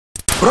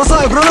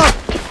Бросаю гранат!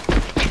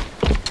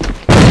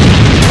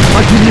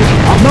 Противник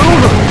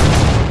обнаружен!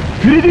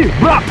 Впереди,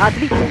 враг!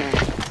 Отлично.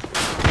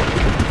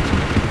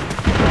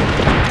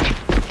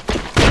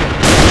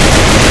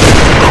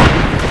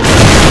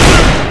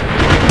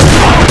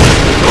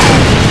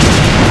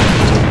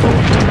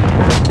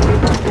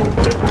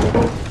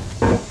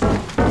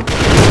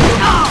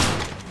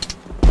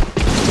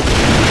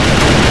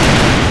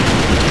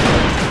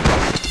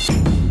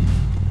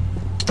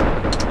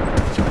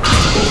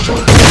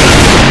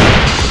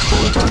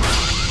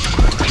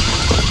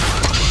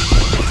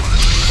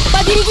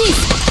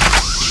 Поберегись!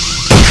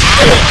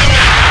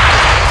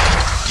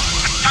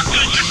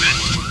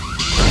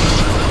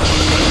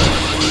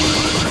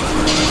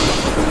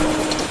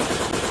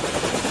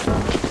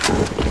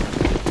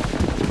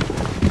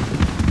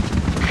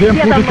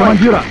 Всем слушать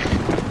командира!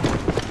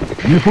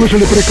 Не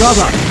слышали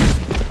приказа?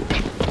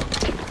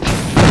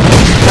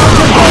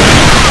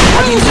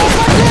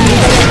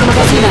 Перезарядка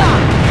магазина!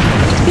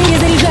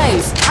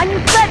 Перезаряжаюсь! Они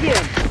сзади!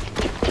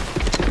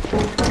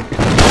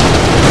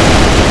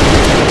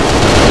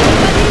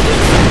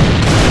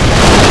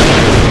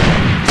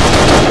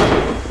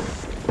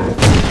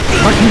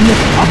 Противник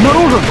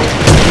обнаружен!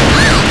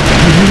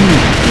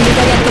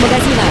 Перезарядка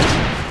магазина!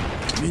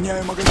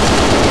 Меняю магазин.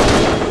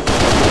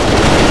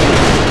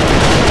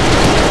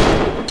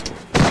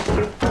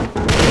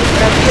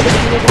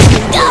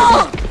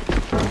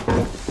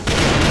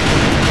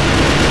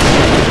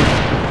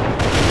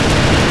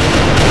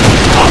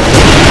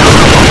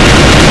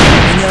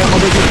 Меняю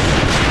магазин.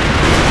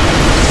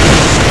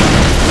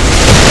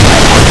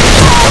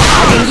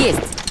 Один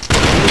есть!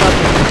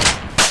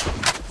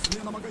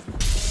 Смена магазина.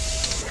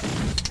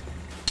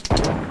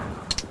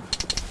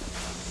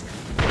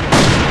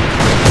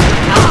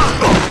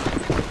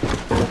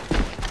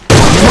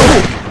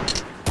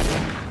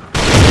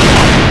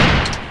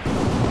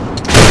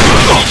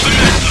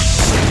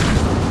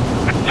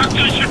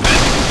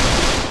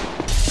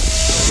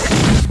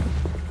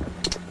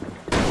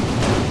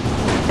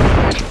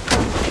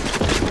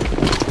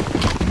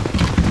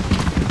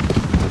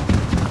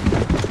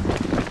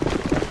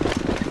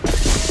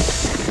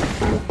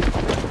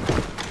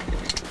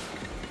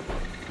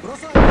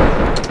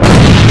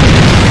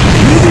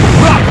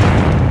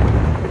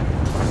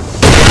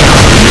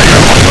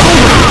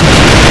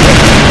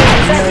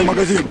 Меняю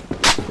магазин.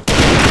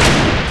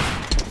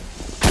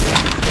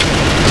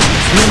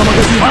 Смена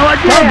магазина.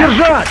 Молодец! Так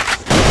держать!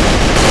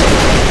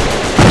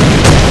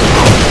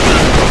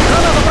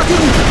 Граната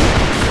противника.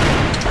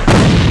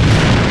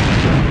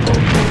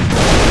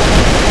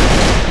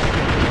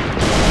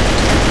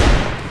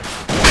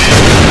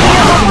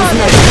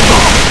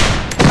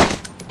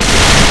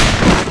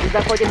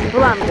 Заходим в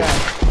фланга.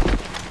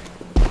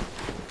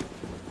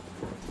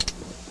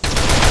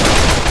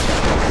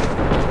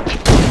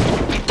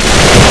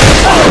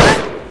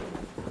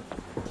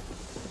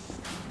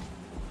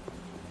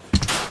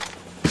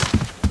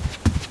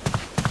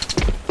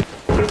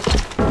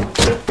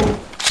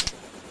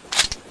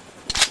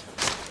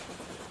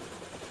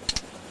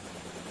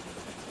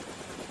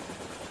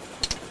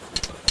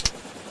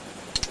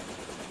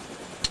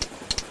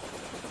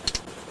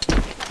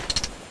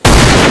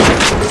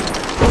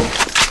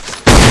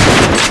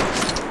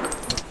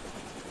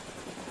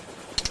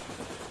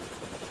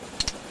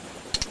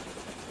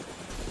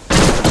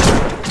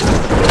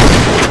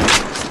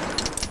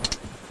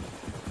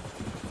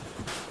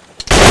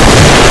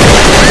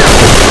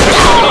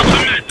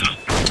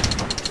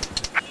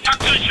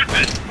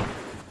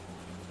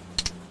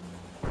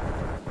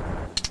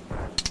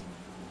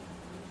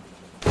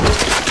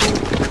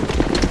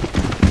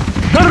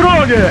 С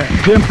дороги!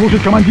 Всем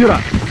слушать командира!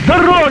 С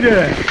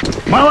дороги!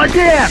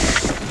 Молодец!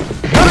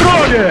 С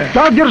дороги!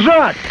 Так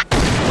держать!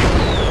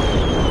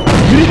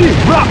 Впереди,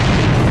 враг!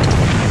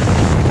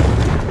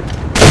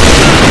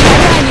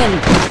 Ранен!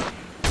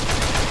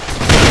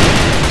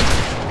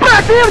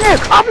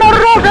 Противник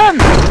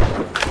обнаружен!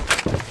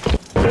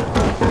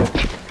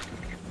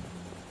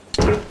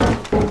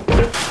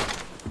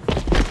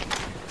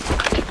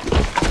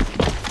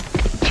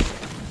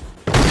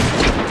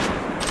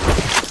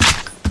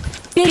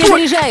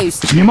 Перезаряжаюсь!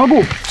 Не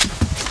могу!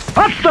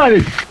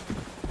 Отставить!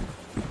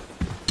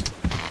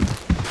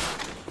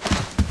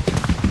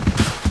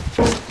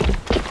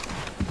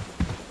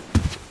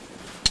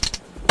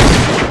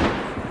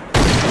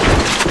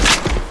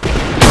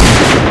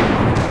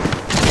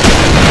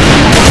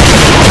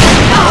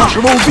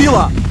 Нашего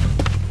убило!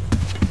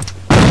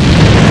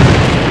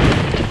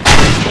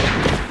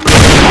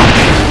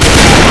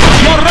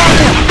 Я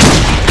ранен!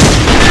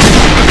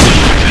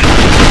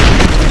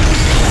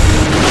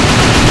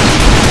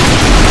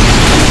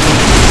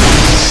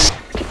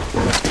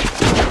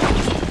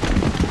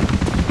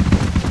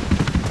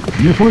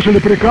 Не слышали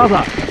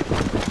приказа?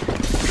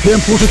 Всем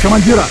слушать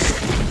командира!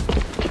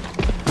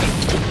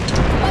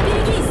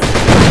 Поберегись!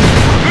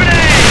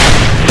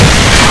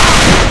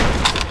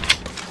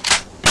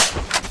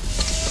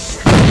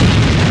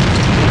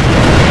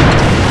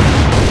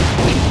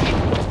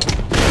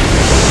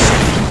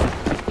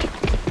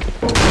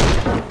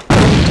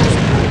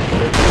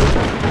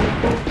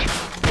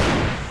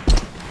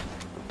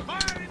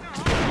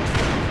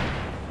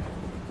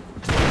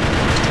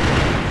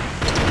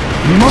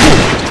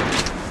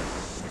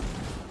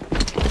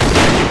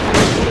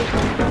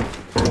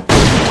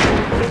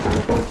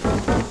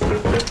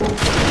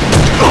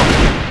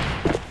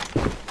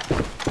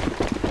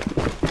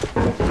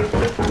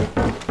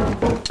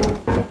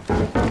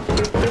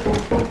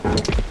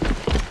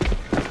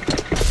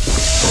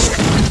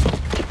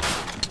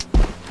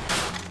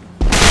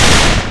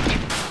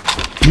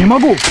 Не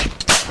могу!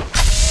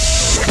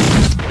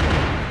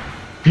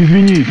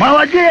 Извини!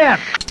 Молодец!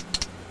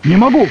 Не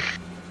могу!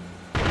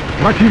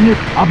 Противник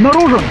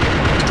обнаружен!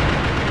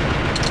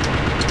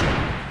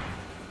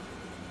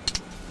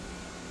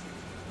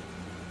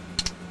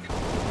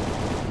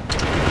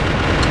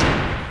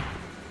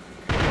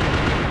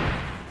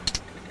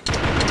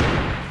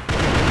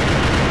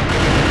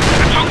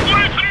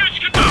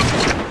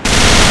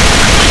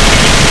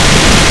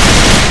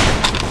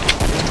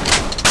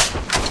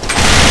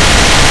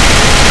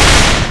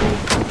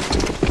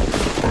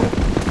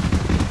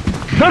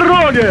 С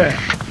дороги!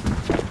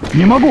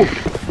 Не могу!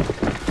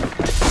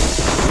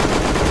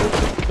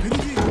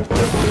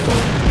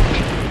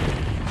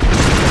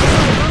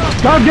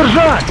 Как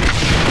держать?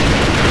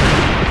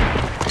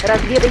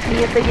 Разведайте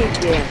место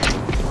действия.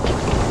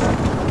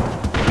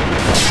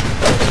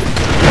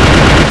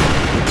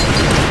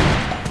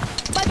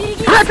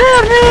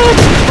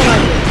 Поберегись!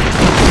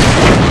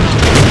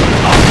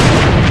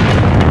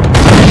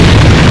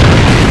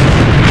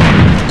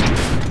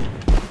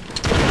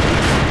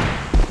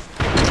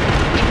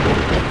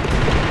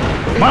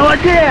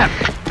 Молодец!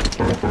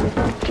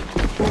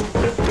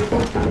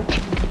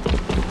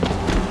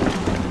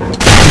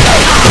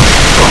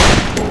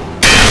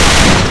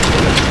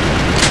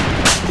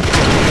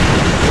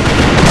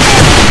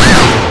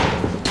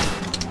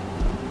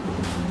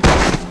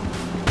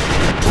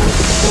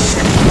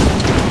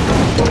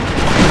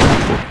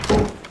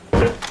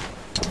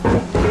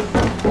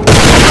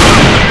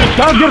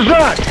 Как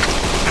держать?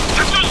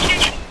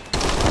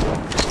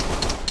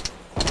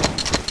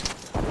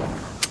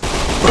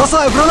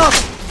 Бросаю гранату!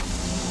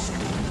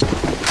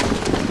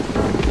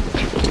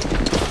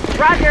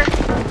 Roger.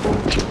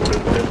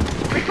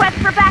 Request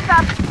for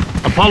backup.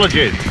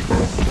 Apologies.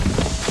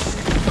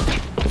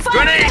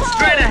 Grenade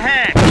straight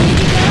ahead!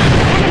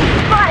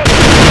 Spotted.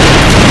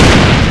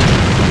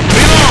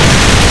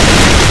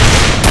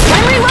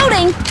 I'm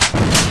reloading!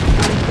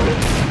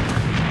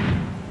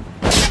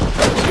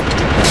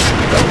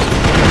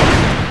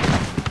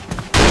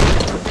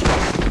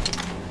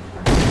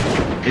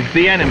 It's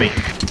the enemy.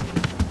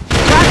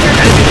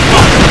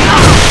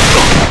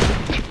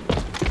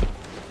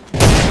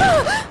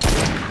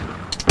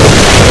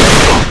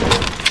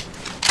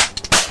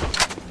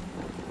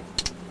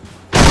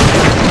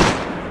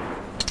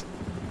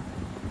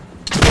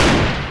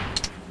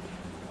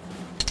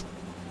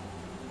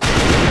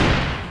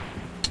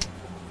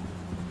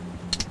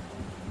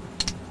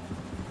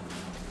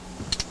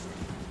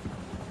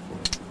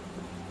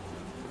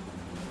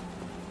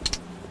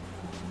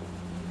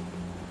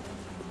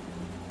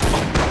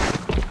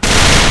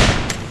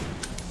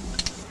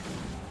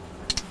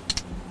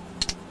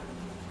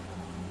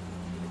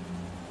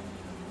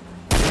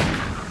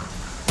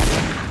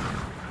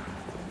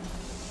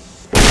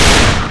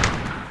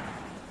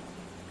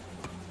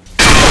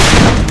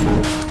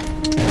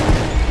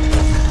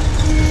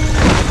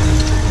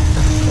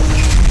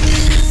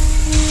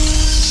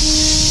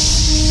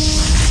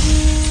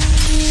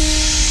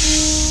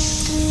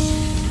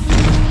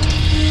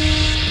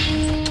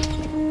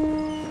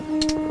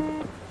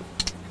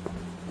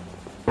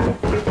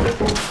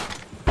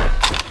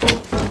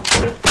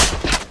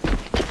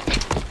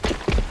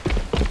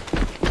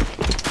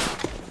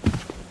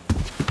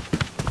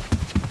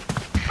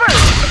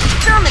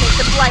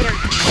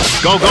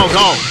 Go, go,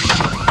 go!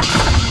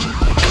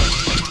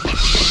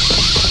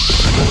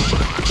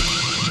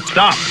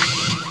 Stop!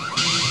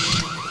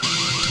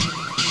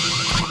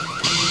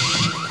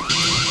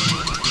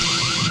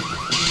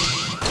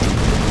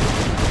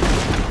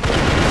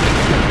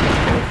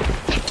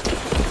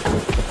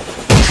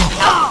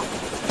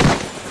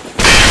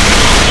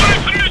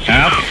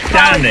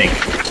 Outstanding!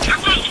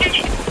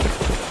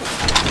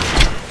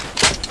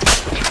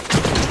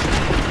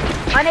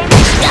 Unable to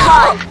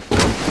respond.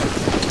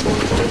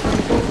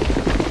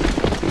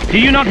 Do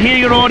you not hear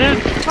your orders?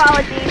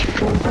 Apologies.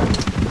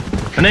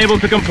 Unable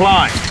to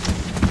comply.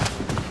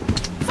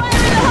 Fire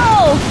in the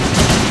hole!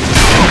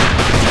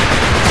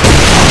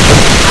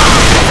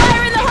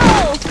 Fire in the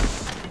hole!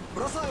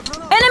 Бросаю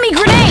гранату! Enemy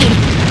grenade!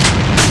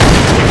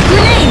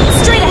 Grenade!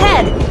 Straight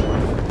ahead!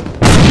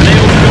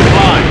 Unable to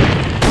comply.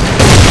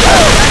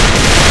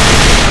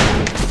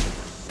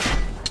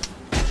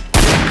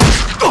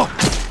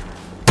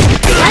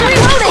 I'm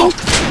reloading!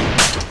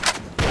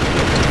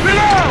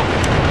 Below!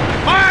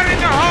 Fire in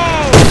the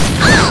hole!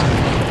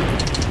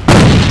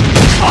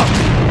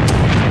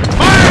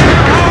 Fire in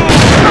the hole!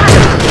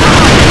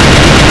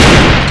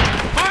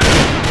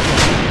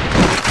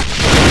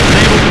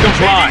 Unable to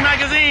comply.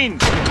 Magazine!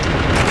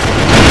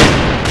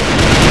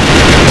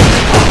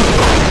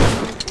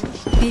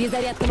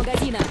 Перезарядка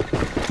магазина.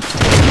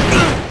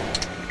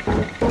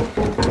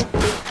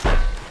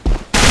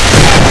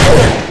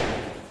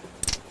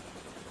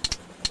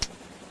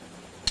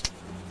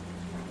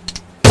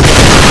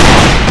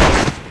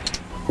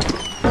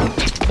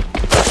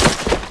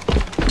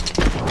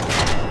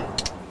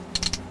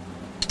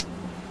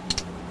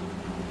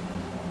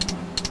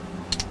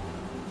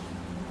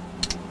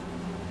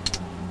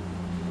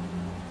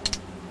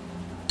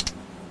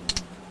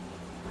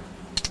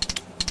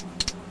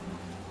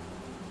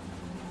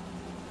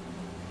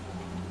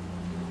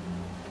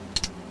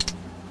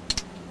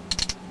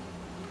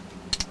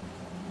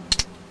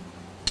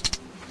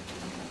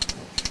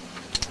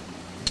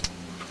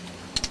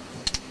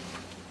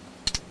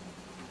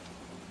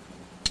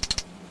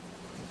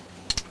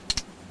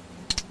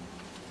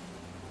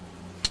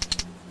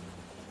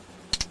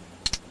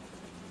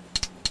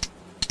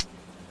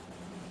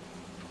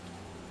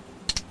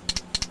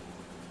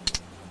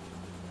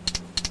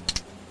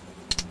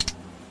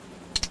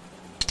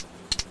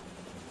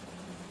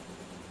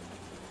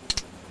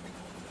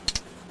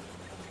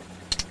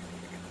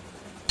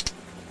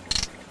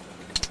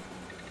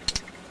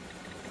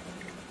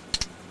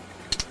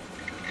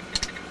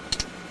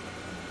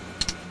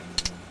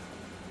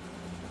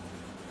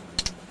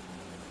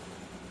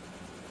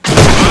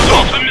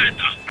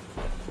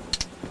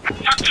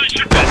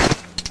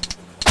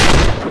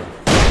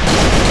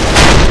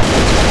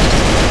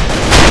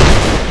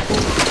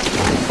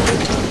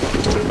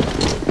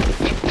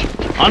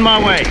 On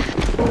my way. Keep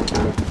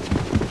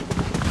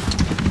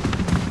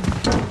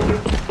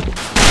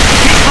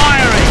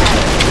firing.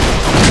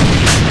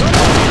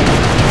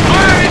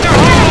 Fire in the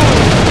hole!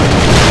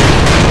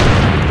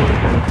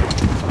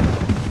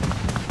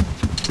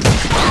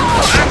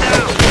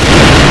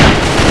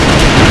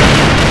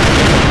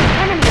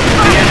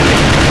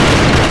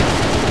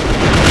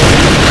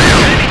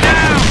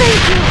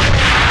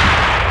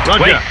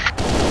 Roger. Wait.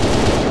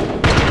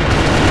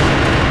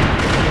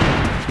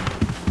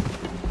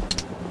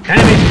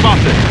 Enemy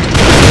spotted.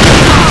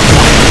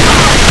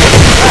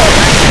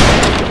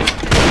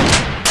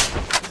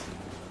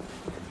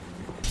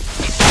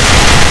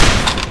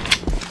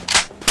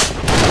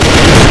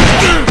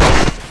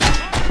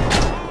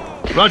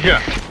 Roger.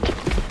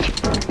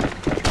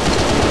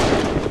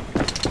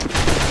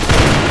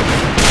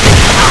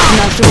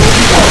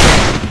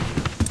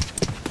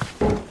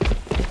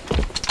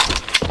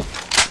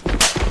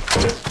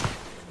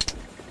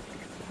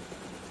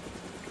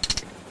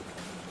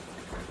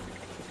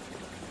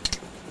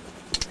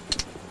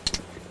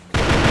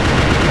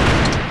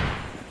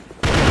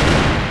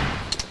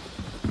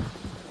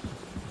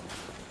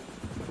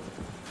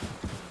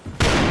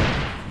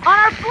 On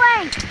our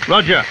flank!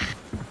 Roger.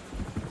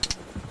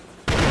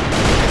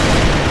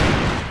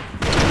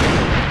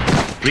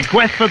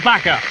 Request for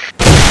backup.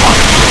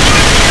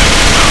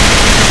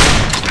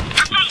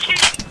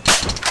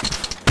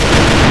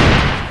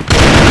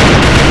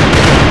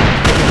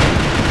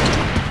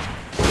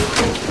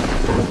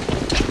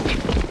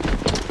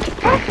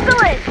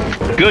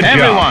 Excellent! Good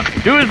Everyone,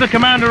 job. Do as the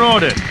commander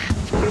ordered.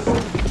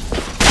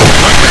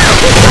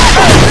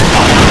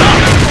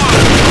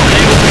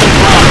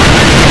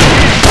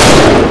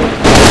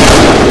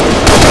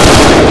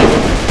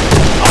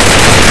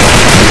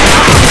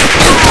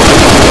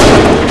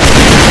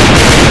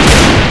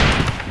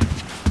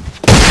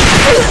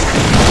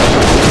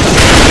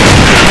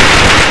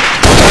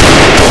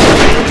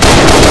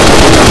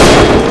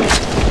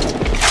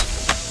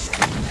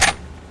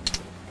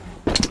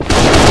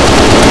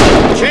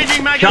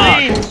 Changing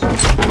magazines.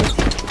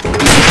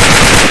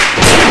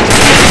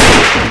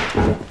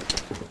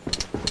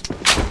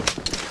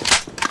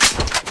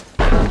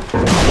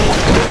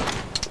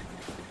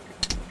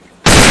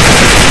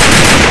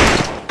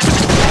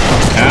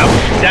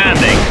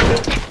 Outstanding.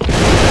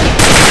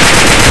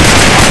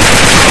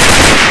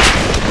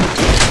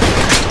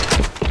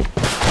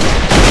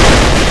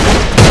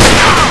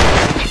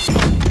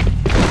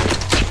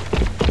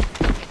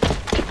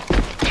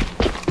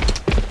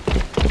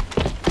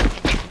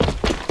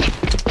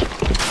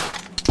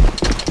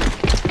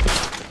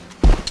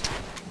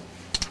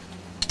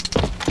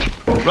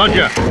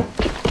 Roger.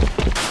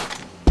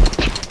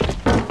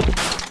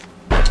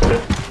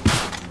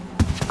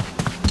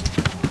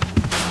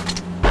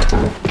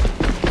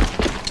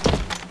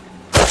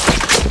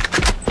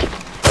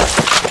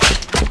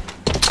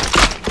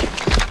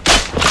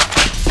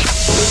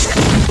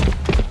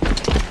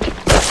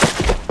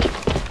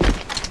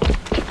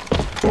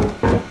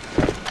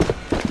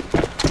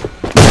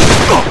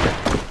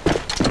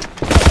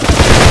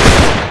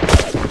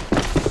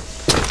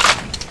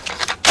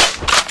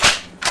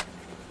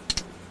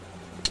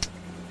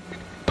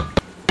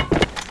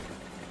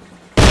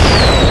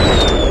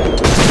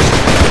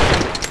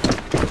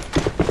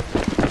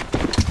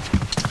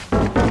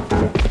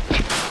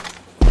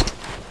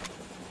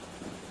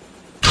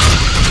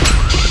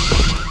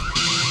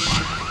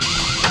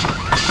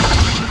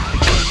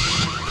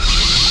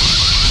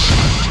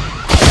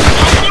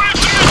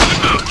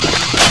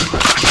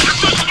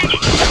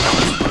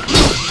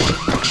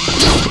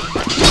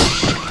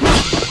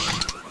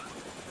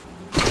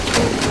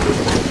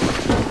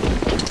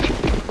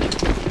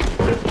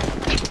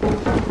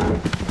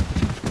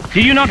 Do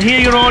you not hear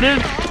your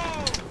orders?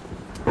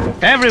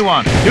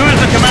 Everyone, do as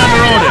the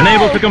commander orders.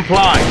 Unable to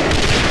comply.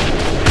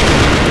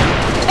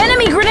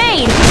 Enemy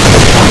grenade!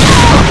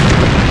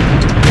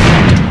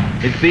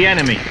 It's the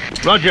enemy.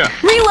 Roger.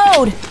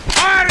 Reload!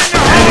 Fire in the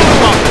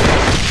hole!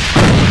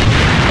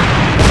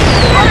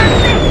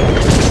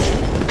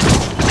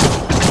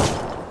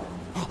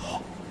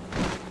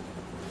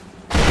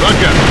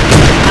 Roger.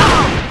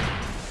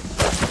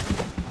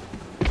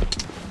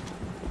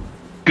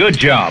 Good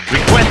job.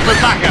 Request for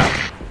backup.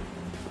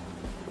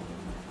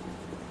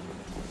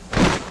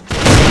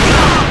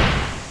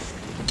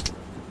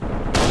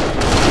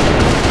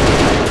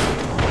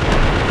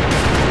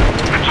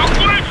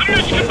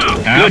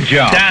 Good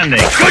job. Outstanding.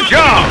 Good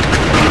job.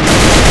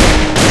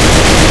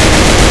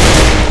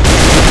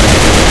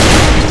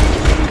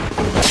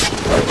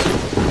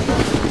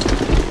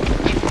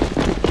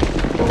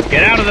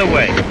 Get out of the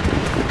way.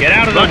 Get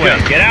out of the way.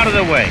 Get out of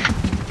the way.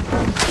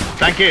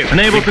 Thank you.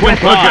 Unable to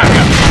comply.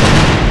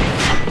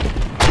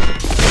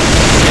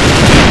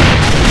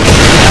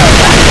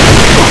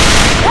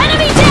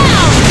 Enemy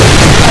down!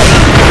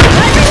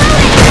 I'm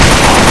reloading!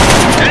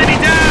 Enemy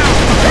down.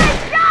 Good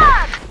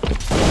job!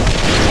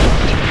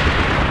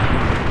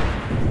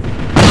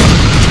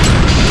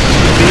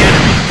 The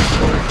enemy.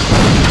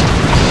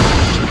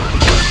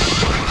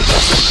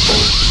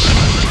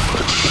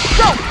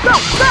 Go, go,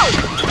 go!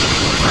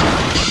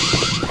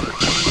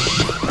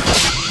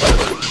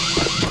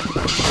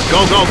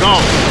 Go, go,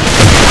 go!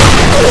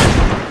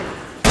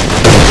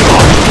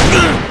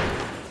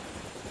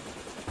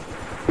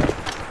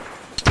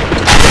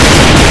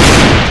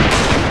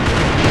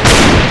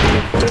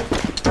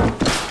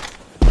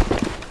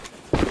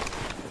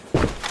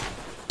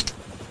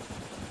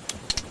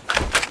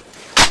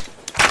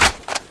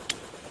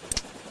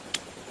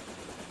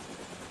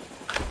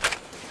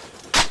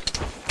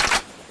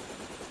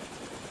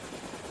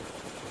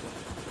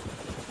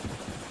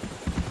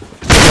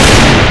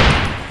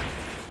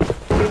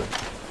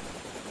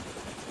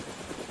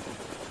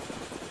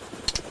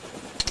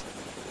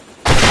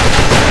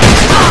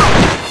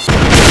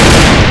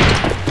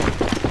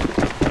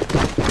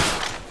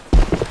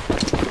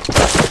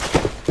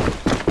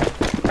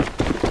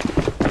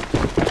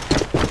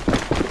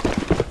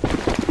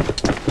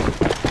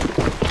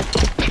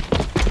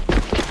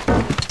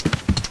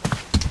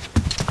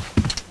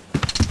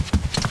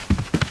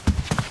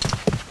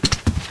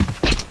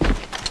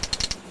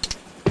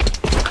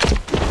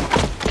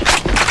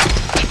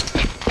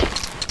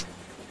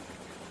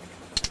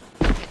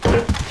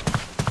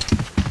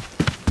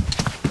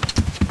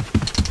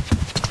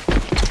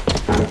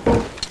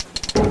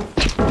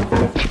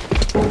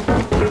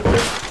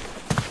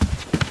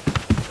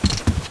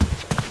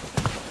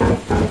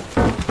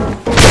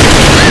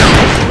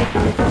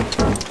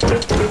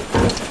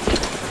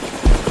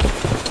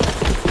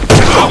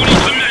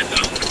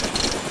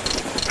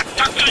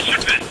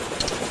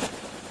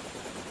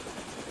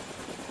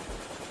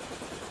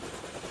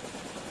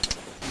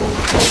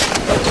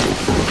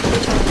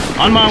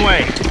 On my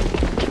way.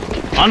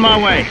 On my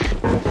way.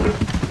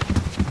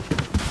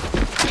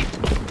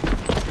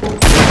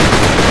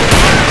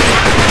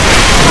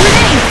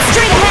 Grenade!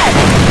 Straight ahead!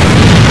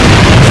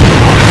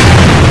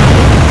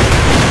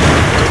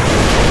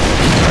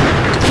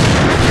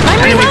 I'm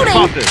Enemy reloading!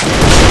 spotted.